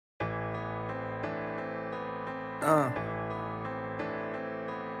Yeah.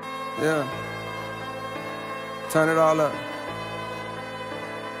 Turn it all up.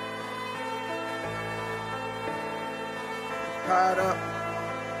 Powered up.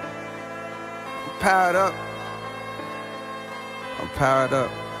 I'm powered up. I'm powered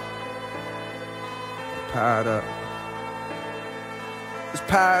up. I'm powered up. It's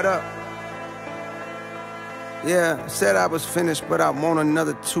powered up. Yeah, said I was finished, but I want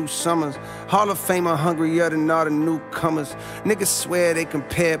another 2 summers. Hall of Famer hungrier than all the newcomers. Niggas swear they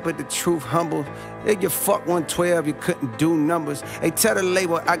compare, but the truth humbles. If you fuck 112, you couldn't do numbers. They tell the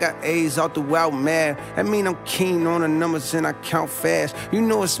label I got A's all throughout mad. That mean I'm keen on the numbers and I count fast. You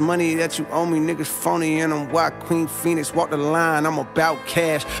know it's money that you owe me, niggas phony, and I'm why Queen Phoenix walk the line, I'm about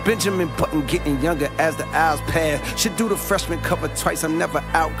cash. Benjamin Button getting younger as the hours pass. Should do the freshman cover twice, I'm never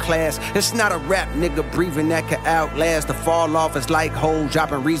outclassed. It's not a rap nigga breathing that can outlast. The fall off is like hole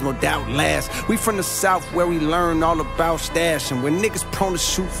dropping reasonable doubt last. We from the south where we learn all about stashing, where niggas prone to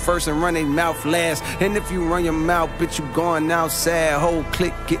shoot first and run their mouth last. And if you run your mouth, bitch, you going outside. Whole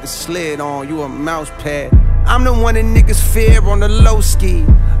clique getting slid on, you a mouse pad. I'm the one that niggas fear on the low ski.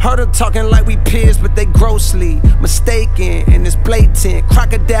 Heard her talking like we peers, but they grossly mistaken, and it's blatant.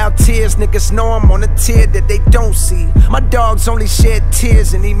 Crocodile tears, niggas know I'm on a tier that they don't see. My dogs only shed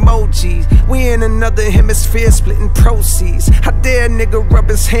tears and emojis. We in another hemisphere splitting proceeds. How dare a nigga rub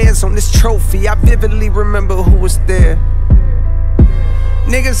his hands on this trophy? I vividly remember who was there.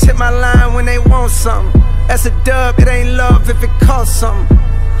 Niggas hit my line when they want something. That's a dub, it ain't love if it costs something.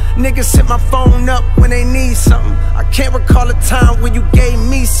 Niggas hit my phone up when they need something. I can't recall a time when you gave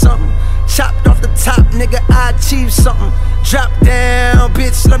me something. Chopped off the top, nigga, I achieved something. Drop down,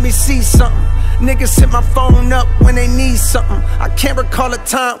 bitch, let me see something. Niggas hit my phone up when they need something. I can't recall a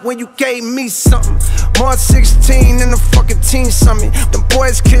time when you gave me something. March 16 in the fucking Teen Summit. Them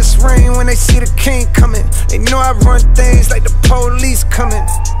boys kiss ring when they see the king coming. They know I run things like the police coming.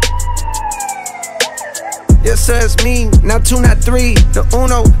 Yes, sir, it's me, not 2, not 3. The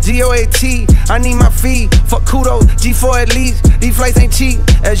Uno, G-O-A-T, I need my fee. Fuck kudos, G4 at least. These flights ain't cheap,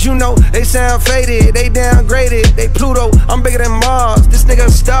 as you know. They sound faded, they downgraded. They Pluto, I'm bigger than Mars. This nigga a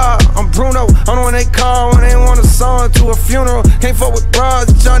star, I'm Bruno. I'm the one they call when they want a song to a funeral. Can't fuck with bras,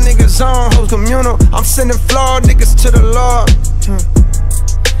 y'all niggas on, hoes communal. I'm sending flawed niggas to the Lord.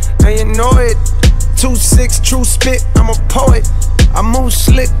 And you know it, 2-6, true spit, I'm a poet. I move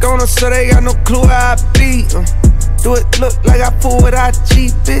slick on them so they got no clue how I be. Do it look like I fool with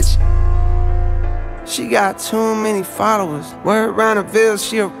IG, bitch? She got too many followers. Word around the Ville,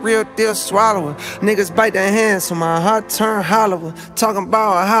 she a real deal swallower. Niggas bite their hands so my heart turn hollower. Talking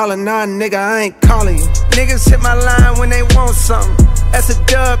about a holler, nah nigga, I ain't calling you. Niggas hit my line when they want something. That's a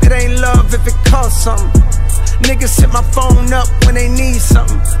dub, it ain't love if it costs something. Niggas hit my phone up when they need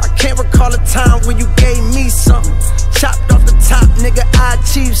something. I can't recall a time when you gave me something. Chopped off the top, nigga, I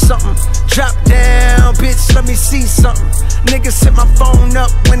achieved something. Drop down, bitch, let me see something. Niggas hit my phone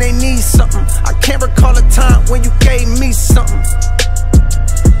up when they need something. I can't recall